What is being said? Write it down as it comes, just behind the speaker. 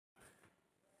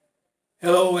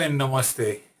Hello and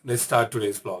namaste. Let's start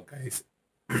today's vlog, guys.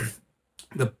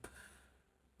 The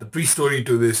the pre-story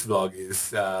to this vlog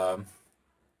is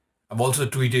I've also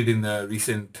tweeted in the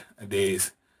recent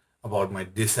days about my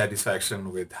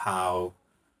dissatisfaction with how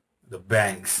the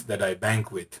banks that I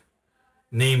bank with,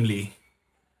 namely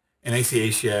NIC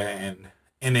Asia and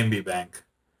NMB Bank,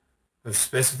 have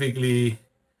specifically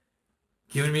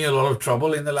given me a lot of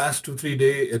trouble in the last 2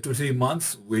 3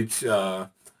 months.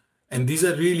 And these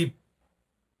are really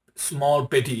small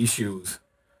petty issues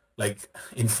like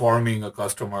informing a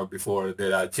customer before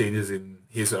there are changes in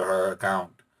his or her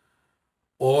account,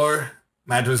 or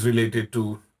matters related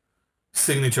to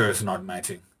signatures not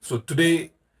matching. So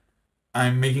today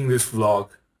I'm making this vlog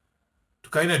to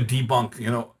kind of debunk,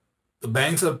 the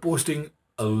banks are posting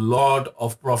a lot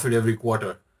of profit every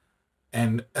quarter.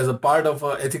 And as a part of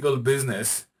an ethical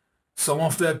business, some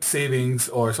of that savings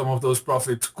or some of those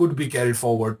profits could be carried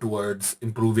forward towards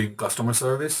improving customer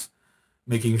service,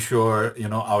 making sure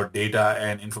our data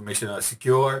and information are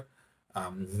secure,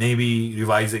 maybe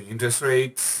revising interest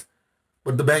rates.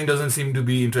 But the bank doesn't seem to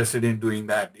be interested in doing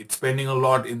that. It's spending a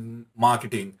lot in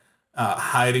marketing,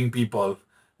 hiring people,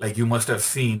 like you must have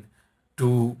seen,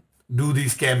 to do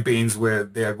these campaigns where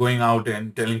they are going out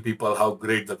and telling people how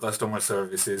great the customer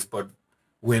service is. But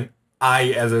when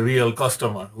I, as a real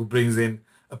customer who brings in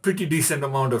a pretty decent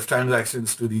amount of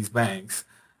transactions to these banks,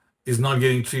 is not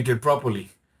getting treated properly.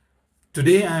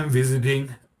 Today I'm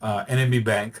visiting NMB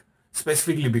Bank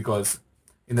specifically because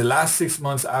in the last 6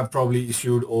 months I've probably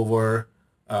issued over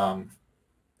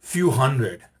few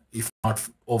hundred, if not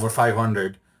over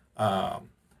 500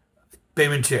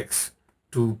 payment checks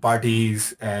to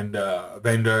parties and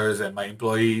vendors and my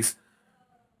employees.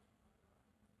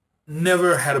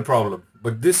 Never had a problem.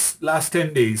 But this last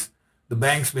 10 days, the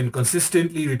bank's been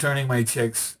consistently returning my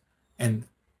checks and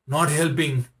not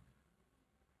helping,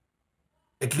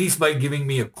 at least by giving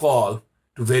me a call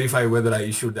to verify whether I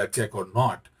issued that check or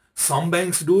not. Some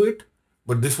banks do it,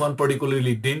 but this one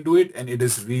particularly didn't do it, and it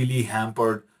has really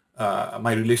hampered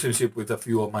my relationship with a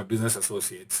few of my business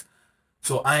associates.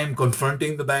 So I am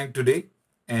confronting the bank today,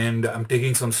 and I'm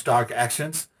taking some stark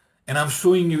actions, and I'm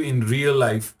showing you in real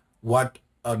life what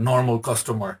a normal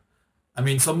customer, I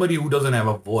mean, somebody who doesn't have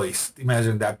a voice,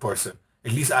 imagine that person.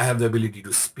 At least I have the ability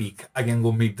to speak. I can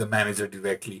go meet the manager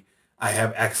directly. I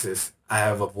have access. I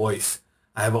have a voice.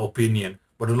 I have an opinion.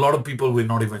 But a lot of people will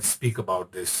not even speak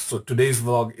about this. So today's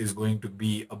vlog is going to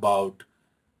be about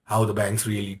how the banks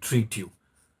really treat you.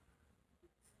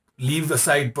 Leave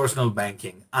aside personal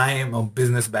banking. I am a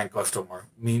business bank customer.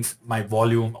 Means my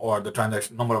volume or the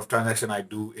number of transaction I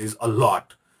do is a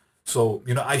lot. So,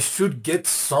 I should get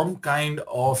some kind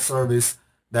of service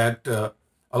that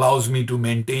allows me to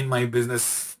maintain my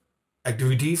business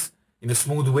activities in a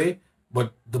smooth way.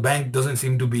 But the bank doesn't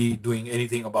seem to be doing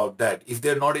anything about that. If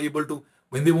they're not able to,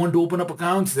 when they want to open up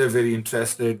accounts, they're very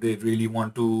interested. They really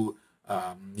want to,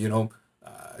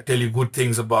 tell you good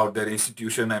things about their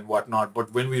institution and whatnot.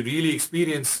 But when we really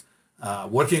experience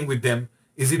working with them,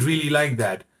 is it really like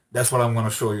that? That's what I'm going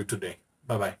to show you today.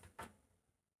 Bye-bye.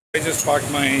 I just parked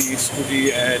my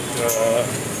scooty at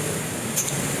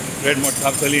Redmond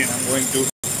Thapthali and I'm going to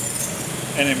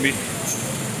NMB.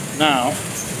 Now,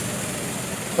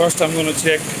 first I'm going to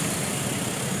check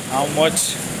how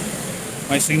much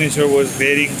my signature was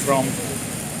varying from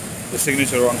the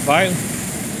signature on file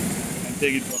and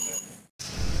take it from there.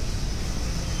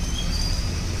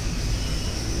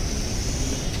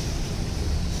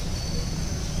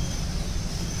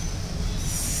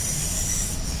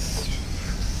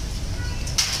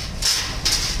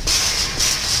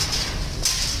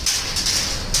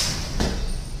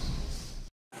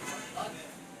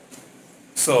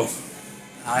 So,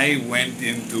 I went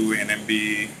into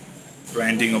NMB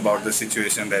ranting about the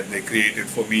situation that they created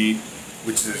for me,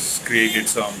 which has created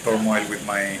some turmoil with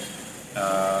my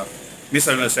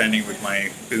misunderstanding with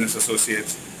my business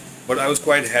associates. But I was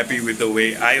quite happy with the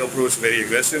way I approached very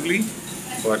aggressively.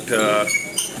 But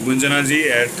Gunjana ji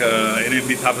at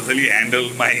NMB Thapthali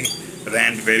handled my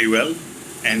rant very well,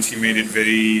 and she made it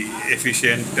very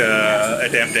efficient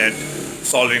attempt at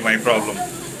solving my problem.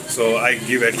 So I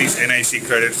give at least NIC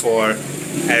credit for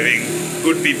having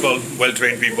good people,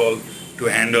 well-trained people to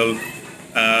handle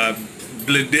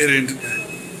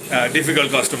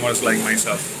difficult customers like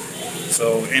myself.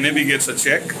 So NAB gets a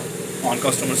check on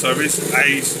customer service.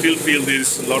 I still feel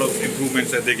there's a lot of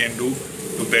improvements that they can do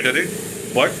to better it.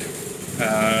 But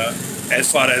as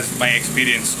far as my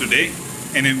experience today,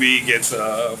 NAB gets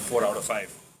a 4 out of 5.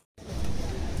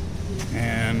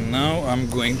 And now I'm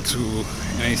going to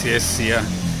NIC Asia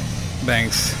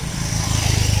Bank's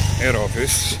head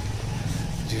office,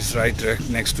 which is right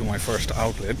next to my first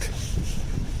outlet.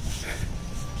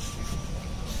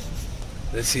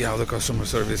 Let's see how the customer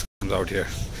service comes out here.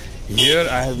 Here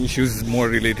I have issues more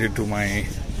related to my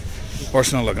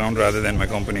personal account rather than my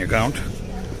company account.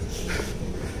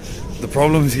 The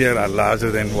problems here are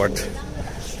larger than what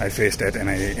I faced at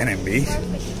NMB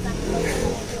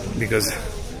because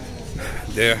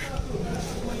their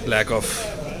lack of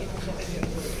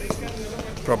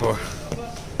proper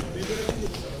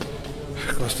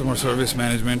customer service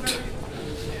management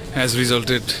has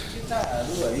resulted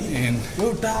in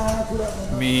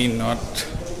me not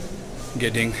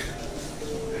getting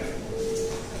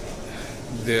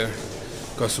their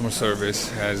customer service,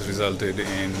 has resulted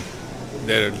in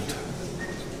their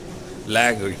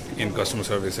lag in customer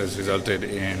service has resulted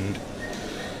in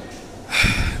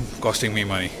costing me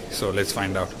money. So let's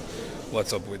find out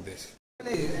what's up with this.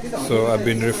 So I've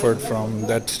been referred from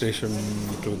that station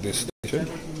to this station.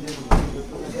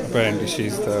 Apparently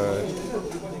she's the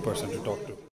person to talk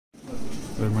to.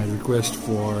 Well, my request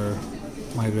for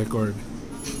my record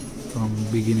from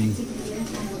beginning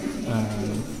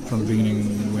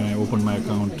when I opened my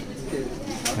account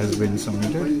has been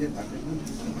submitted.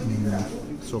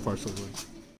 So far so good.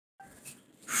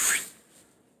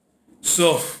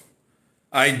 So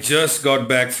I just got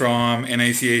back from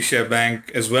NIC Asia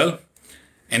Bank as well.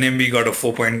 NMB got a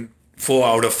 4.4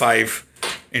 out of 5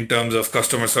 in terms of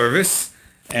customer service,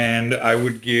 and I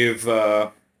would give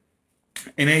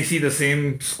NIC the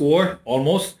same score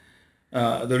almost.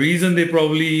 The reason they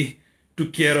probably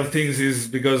took care of things is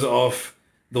because of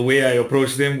the way I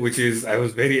approached them, which is I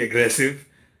was very aggressive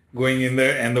going in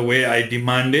there, and the way I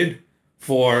demanded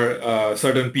for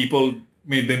certain people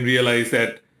made them realize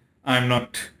that I'm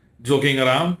not joking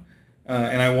around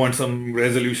and I want some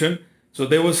resolution. So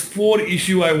there was 4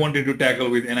 issues I wanted to tackle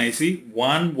with NIC.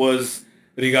 One was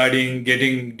regarding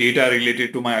getting data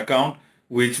related to my account,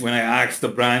 which when I asked the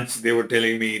branch, they were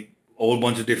telling me a whole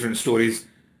bunch of different stories.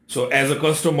 So as a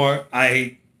customer,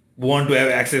 I want to have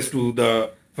access to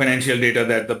the financial data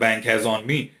that the bank has on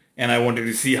me, and I wanted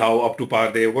to see how up to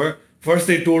par they were. First,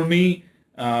 they told me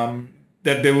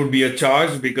that there would be a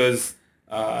charge because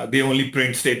they only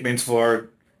print statements for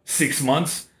 6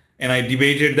 months. And I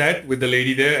debated that with the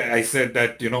lady there. I said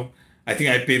that, I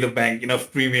think I pay the bank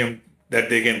enough premium that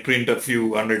they can print a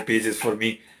few hundred pages for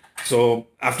me. So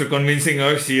after convincing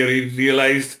her, she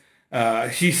realized,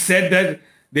 she said that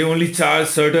they only charge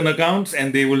certain accounts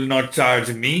and they will not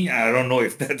charge me. I don't know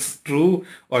if that's true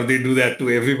or they do that to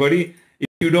everybody. If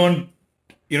you don't,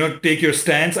 take your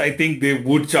stance, I think they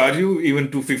would charge you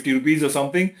even 250 rupees or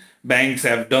something. Banks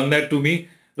have done that to me.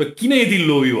 र किन यति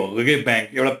लोभी भएको के bank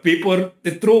एउटा paper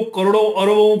त्यत्रो करोडौं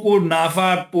अरबौंको नाफा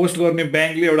post गर्ने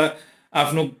बैंकले एउटा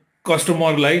आफ्नो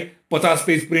कस्टमरलाई 50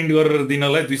 पेज प्रिन्ट गरेर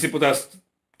दिनलाई 250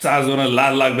 चार्ज गर्न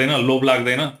लाज लाग्दैन लोभ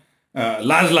लाग्दैन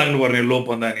लाज लाग्नुपर्ने लोभ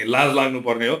भन्दा नि लाज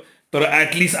लाग्नुपर्ने हो तर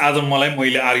एटलिस्ट आज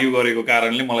मैले आर्ग्यु गरेको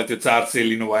कारणले मलाई त्यो चार्ज चाहिँ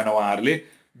लिनु भएन उहाँहरुले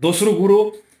दोस्रो कुरो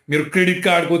मेरो क्रेडिट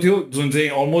कार्डको थियो जुन चाहिँ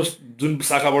अलमोस्ट जुन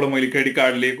शाखाबाट मैले क्रेडिट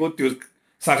कार्ड लिएको त्यो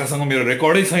शाखासँग मेरो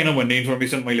रेकर्डै छैन भन्ने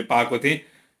इन्फर्मेसन मैले पाएको थिएँ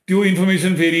त्यो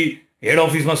इन्फर्मेसन फेरि हेड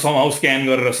अफिसमा समहाउ स्क्यान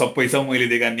गरेर सबै छ मैले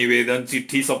दिएका निवेदन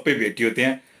चिट्ठी सबै भेटियो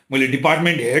त्यहाँ मैले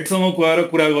डिपार्टमेन्ट हेडसँग गएर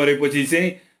कुरा गरेपछि चाहिँ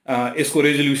यसको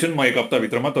रेजोल्युसन म एक हप्ता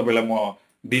भित्रमा तपाईलाई म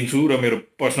दिन्छु र मेरो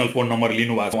पर्सनल फोन नम्बर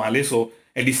लिनु भएको उहाँले सो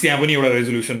एटलिस्ट त्यहाँ पनि एउटा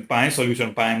रेजोल्युसन पाएँ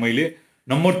सल्युसन पाएँ मैले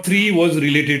number 3 was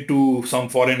related to some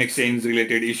foreign exchange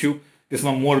related issue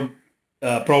त्यसमा मोर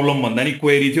प्रब्लम भन्दा नि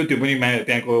क्वेरी थियो त्यो पनि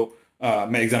त्यहाँको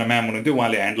एकजना म्याम हुनुहुन्थ्यो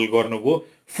उहाँले ह्यान्डल गर्नुभयो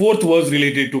fourth was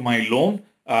related to my loan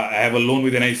I have a loan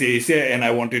with NIC Asia and I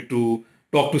wanted to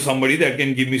talk to somebody that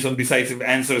can give me some decisive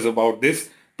answers about this.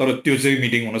 तर त्यो चाहिँ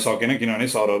meeting हुन सकेन किनभने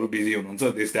सरहरु busy हुनुहुन्छ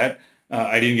this that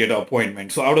I didn't get an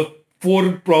appointment. So out of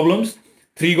 4 problems,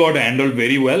 3 got handled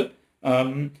very well.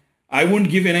 I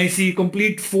wouldn't give NIC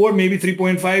complete 4, maybe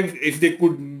 3.5 if they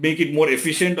could make it more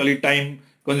efficient. अलि time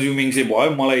consuming चाहिँ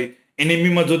भयो मलाई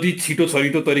NMB मा जति छिटो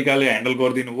छरितो तरिकाले handle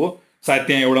गर्दिनु भो सायद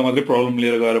त्यहाँ एउटा मात्रै प्रब्लम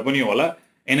लिएर गएर पनि होला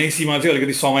NIC मा चाहिँ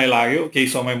अलिकति समय लाग्यो केही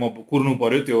समय म कुर्नु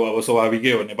पर्यो त्यो अब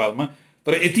स्वाभाविकै हो नेपालमा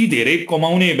तर यति धेरै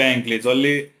कमाउने बैंकले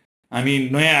जसले हामी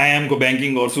नयाँ आयामको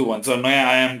बैंकिङ गर्छु भन्छ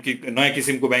नयाँ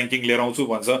किसिमको बैंकिङ लिएर आउँछु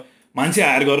भन्छ मान्छे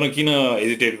हायर गर्न किन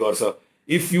हेजिटेट गर्छ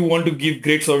if you want to give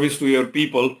great service to your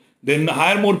people then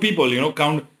hire more people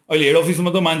count अहिले हेड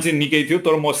अफिसमा त मान्छे निकै थियो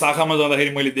तर म शाखामा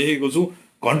जाँदाखेरि मैले देखेको छु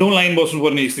घन्टौं लाइन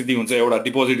बस्नुपर्ने स्थिति हुन्छ एउटा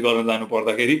डिपोजिट गर्न जानु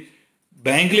पर्दाखेरि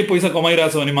बैंकले पैसा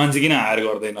कमाइरहेछ भने मान्छे किन हायर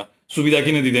गर्दैन सुविधा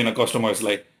किन दिदैन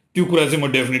कस्टमर्सलाई त्यो कुरा चाहिँ म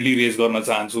डेफिनेटली रेज गर्न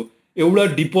चाहन्छु एउटा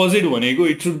डिपोजिट भनेको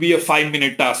it should be a 5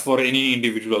 minute task for any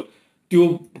individual त्यो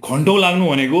घन्टौं लाग्नु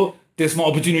भनेको त्यसमा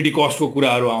अपर्च्युनिटी कस्टको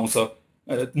कुराहरू आउँछ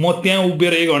म त्यहाँ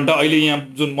उभिएर 1 घन्टा, अहिले यहाँ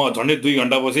जुन म झन्डै 2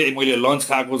 घन्टा पछि मैले लन्च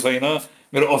खाएको छैन,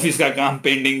 मेरो अफिसका काम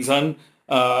पेन्डिङ छन्,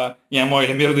 यहाँ म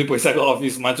अहिले मेरो 2 पैसाको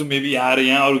अफिसमा छु, मेबी आएर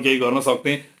यहाँ अरू केही गर्न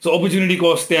सक्थेँ। सो अपर्च्युनिटी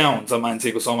कस्ट त्यहाँ हुन्छ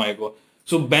मान्छेको समयको।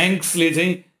 सो ब्याङ्क्सले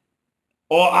चाहिँ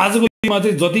आजको दिनमा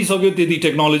चाहिँ जति सक्यो त्यति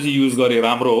टेक्नोलोजी युज गरे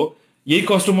राम्रो हो। यही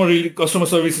कस्टमर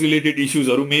सर्भिस रिलेटेड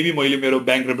इस्युजहरू मेबी मैले मेरो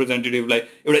ब्याङ्क रिप्रेजेन्टेटिभलाई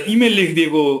एउटा इमेल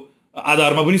लेखिदिएको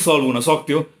आधारमा पनि सल्भ हुन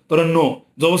सक्थ्यो, तर नो,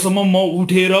 जबसम्म म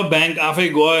उठेर ब्याङ्क आफै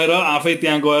गएर आफै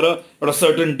त्यहाँ गएर एउटा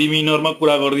सर्टन डिमिनरमा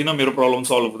कुरा गर्दिनँ मेरो प्रब्लम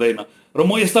सल्भ हुँदैन। र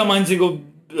म यस्ता मान्छेको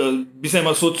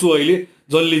विषयमा सोध्छु अहिले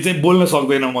जसले चाहिँ बोल्न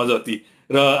सक्दैन म जति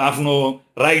र आफ्नो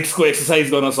राइट्सको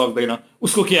एक्सर्साइज गर्न सक्दैन,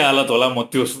 उसको के हालत होला म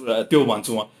त्यो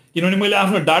भन्छु म। किनभने मैले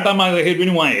आफ्नो डाटा माग्दाखेरि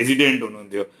पनि उहाँ हेजिटेन्ट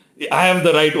हुनुहुन्थ्यो। I have the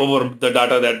right over the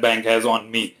data that bank hedge on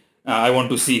me, I want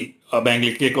to see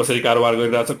ब्याङ्कले के कसरी कारोबार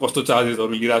गरिरहेछ, कस्तो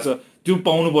चार्जेसहरू लिइरहेछ, त्यो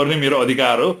पाउनुपर्ने मेरो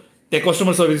अधिकार हो। त्यहाँ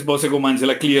कस्टमर सर्भिस बसेको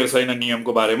मान्छेलाई क्लियर छैन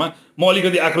नियमको बारेमा। म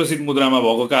अलिकति आक्रोशित मुद्रामा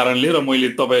भएको कारणले र मैले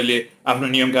तपाईँले आफ्नो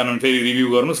नियम कानुन फेरि रिभ्यू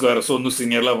गर्नुहोस्, गएर सोध्नुहोस्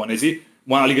सिनियरलाई भनेपछि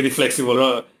उहाँ अलिकति फ्लेक्सिबल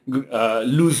र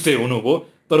लुज चाहिँ हुनुभयो।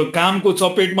 तर कामको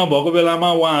चपेटमा भएको बेलामा,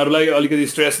 उहाँहरूलाई अलिकति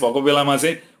स्ट्रेस भएको बेलामा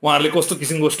चाहिँ उहाँहरूले कस्तो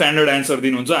किसिमको स्ट्यान्डर्ड एन्सर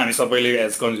दिनुहुन्छ हामी सबैले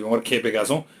एज कन्ज्युमर खेपेका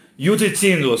छौँ। यो चाहिँ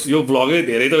चेन्ज होस्। यो भ्लगले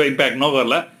धेरै त इम्प्याक्ट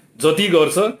नगर्ला, जति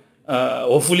गर्छ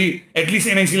होपफुली एटलिस्ट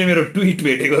एनआइसीले मेरो ट्विट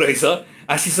भेटेको रहेछ,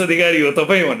 आशिष अधिकारी हो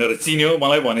तपाईँ भनेर चिन्यो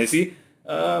मलाई भनेपछि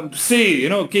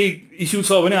केही इस्यु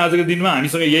छ भने आजको दिनमा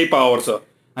हामीसँग यही पावर छ,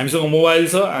 हामीसँग मोबाइल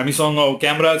छ, हामीसँग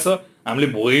क्यामेरा छ, हामीले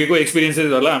भोगेको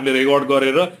एक्सपिरियन्सेसहरूलाई हामीले रेकर्ड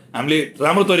गरेर हामीले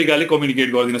राम्रो तरिकाले कम्युनिकेट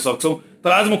गरिदिन सक्छौँ।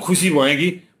 तर आज म खुसी भएँ कि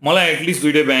मलाई एटलिस्ट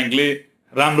 2 ब्याङ्कले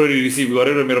राम्ररी रिसिभ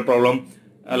गरेर मेरो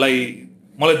प्रब्लमलाई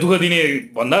मलाई दुःख दिने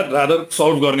भन्दा रादर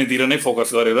सल्भ गर्नेतिर नै फोकस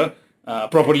गरेर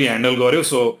प्रपरली ह्यान्डल गर्यो।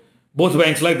 सो बोथ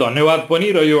ब्याङ्क्सलाई धन्यवाद पनि।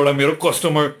 र यो एउटा मेरो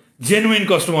जेन्युइन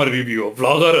कस्टमर रिभ्यू हो,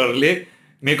 भ्लगरहरूले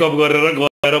मेकअप गरेर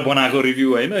गएर बनाएको रिभ्यू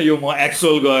होइन, यो म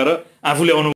एक्चुअल गएर आफूले